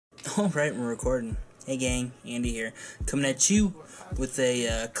Alright, we're recording. Hey gang, Andy here, coming at you with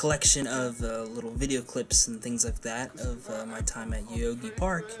a collection of little video clips and things like that of my time at Yoyogi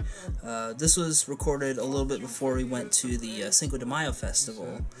Park. This was recorded a little bit before we went to the Cinco de Mayo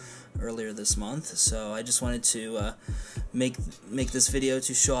festival earlier this month, so I just wanted to make this video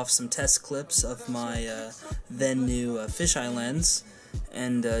to show off some test clips of my then new fisheye lens,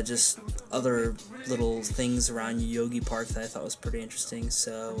 and just other little things around Yoyogi Park that I thought was pretty interesting.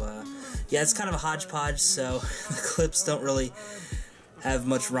 So yeah, it's kind of a hodgepodge, so the clips don't really have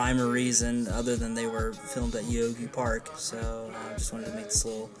much rhyme or reason other than they were filmed at Yoyogi Park. So I just wanted to make this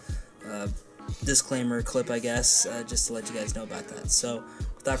little disclaimer clip, I guess, just to let you guys know about that. So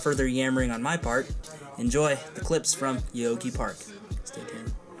without further yammering on my part, enjoy the clips from Yoyogi Park. Stay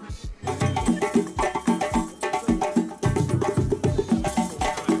tuned.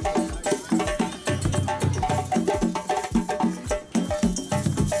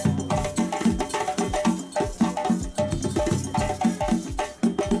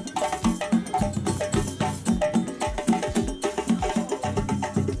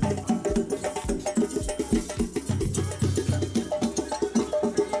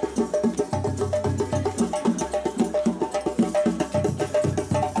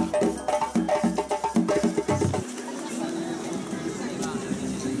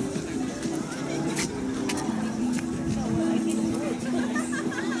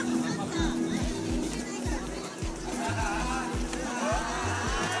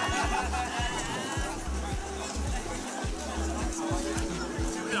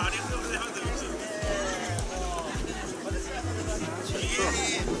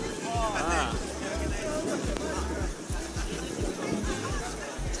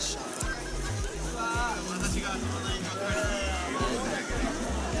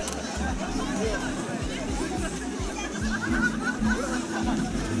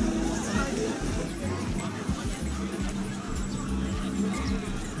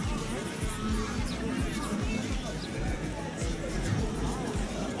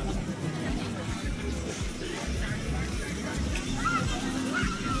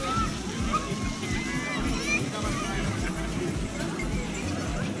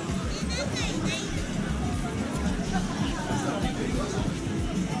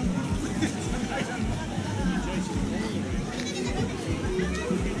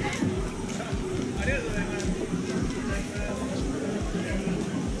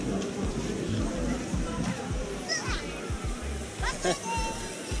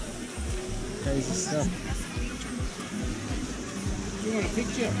 Crazy stuff. You want a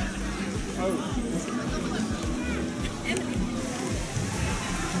picture? Oh.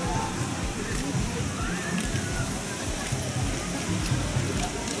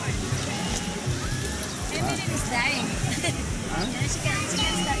 Emily is dying. Huh? She can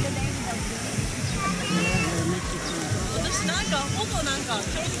start the day without doing. 私なんかほぼなんか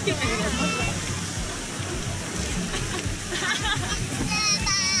気をつけてる。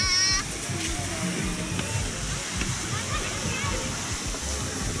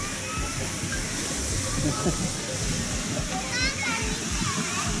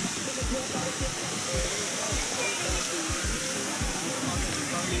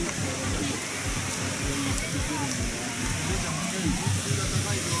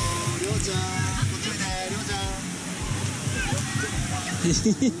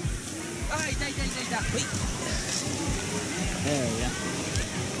あ、いたいたいたいた。ほい。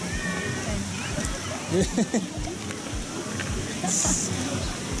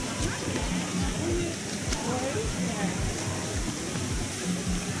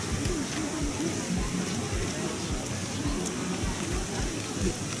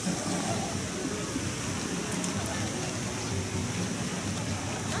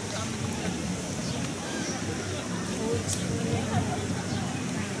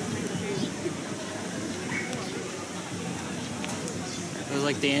It was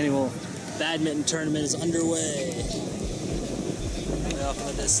like the annual badminton tournament is underway. Way off in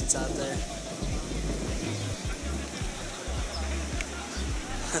the distance out there.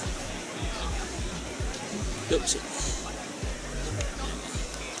 Oh shit.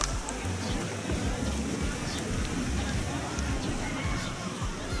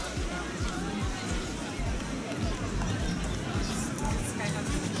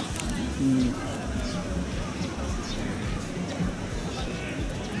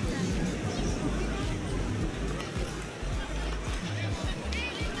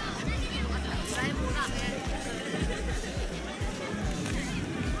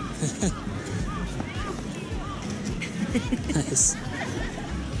 Nice.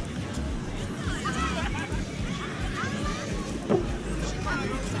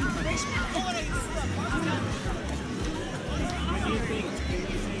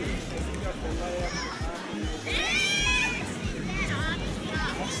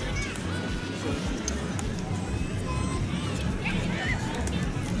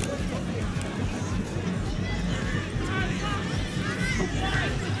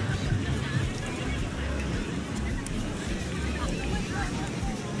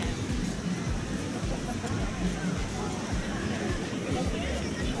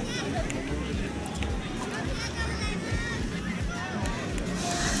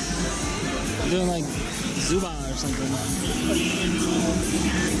 Doing like Zuba or something.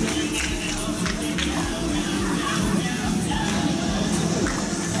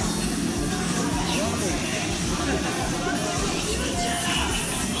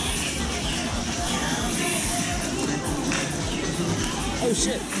 Oh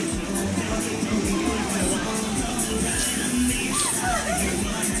shit.